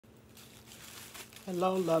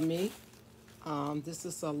Hello, love me. This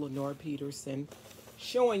is Lenore Peterson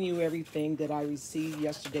showing you everything that I received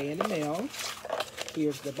yesterday in the mail.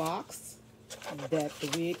 Here's the box that the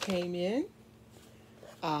wig came in.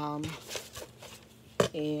 Um,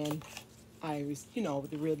 and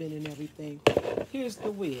with the ribbon and everything. Here's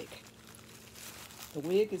the wig. The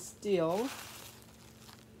wig is still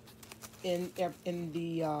in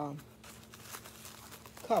the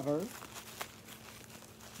cover.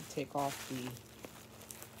 Take off the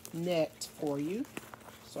net for you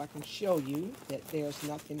so I can show you that there's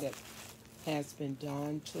nothing that has been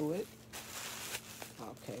done to it.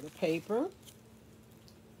 Okay, the paper.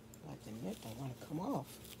 Like the net don't want to come off.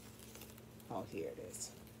 Oh, here it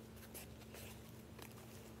is.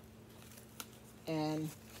 And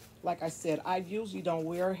like I said, I usually don't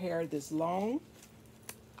wear hair this long.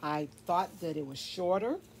 I thought that it was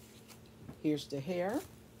shorter. Here's the hair.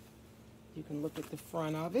 You can look at the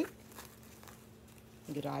front of it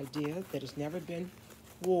and get an idea that it's never been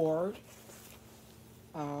worn.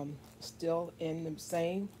 Still in the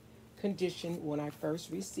same condition when I first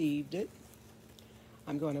received it.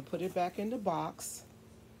 I'm going to put it back in the box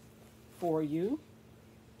for you,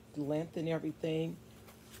 the length and everything,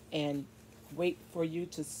 and wait for you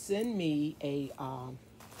to send me a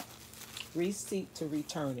receipt to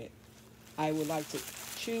return it. I would like to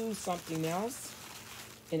choose something else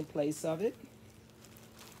in place of it,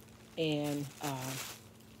 and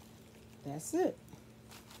that's it.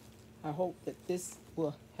 I hope that this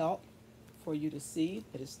will help for you to see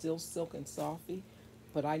that it's still silk and softy,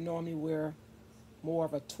 but I normally wear more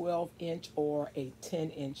of a 12-inch or a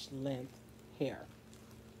 10-inch length hair.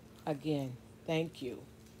 Again, thank you.